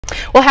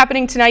Well,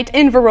 happening tonight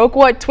in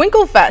Viroqua,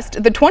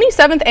 Twinklefest. The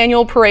 27th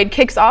annual parade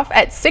kicks off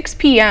at 6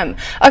 p.m.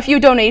 A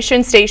few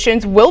donation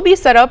stations will be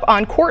set up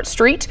on Court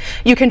Street.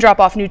 You can drop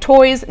off new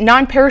toys,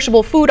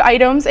 non-perishable food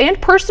items,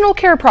 and personal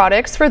care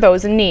products for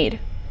those in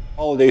need.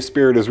 Holiday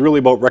spirit is really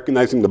about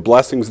recognizing the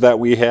blessings that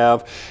we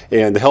have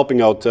and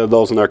helping out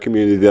those in our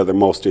community that are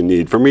most in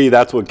need. For me,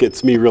 that's what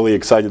gets me really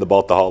excited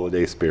about the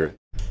holiday spirit.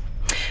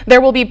 There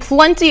will be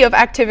plenty of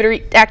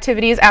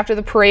activities after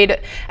the parade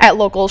at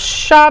local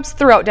shops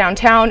throughout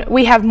downtown.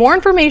 We have more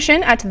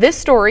information at this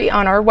story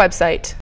on our website.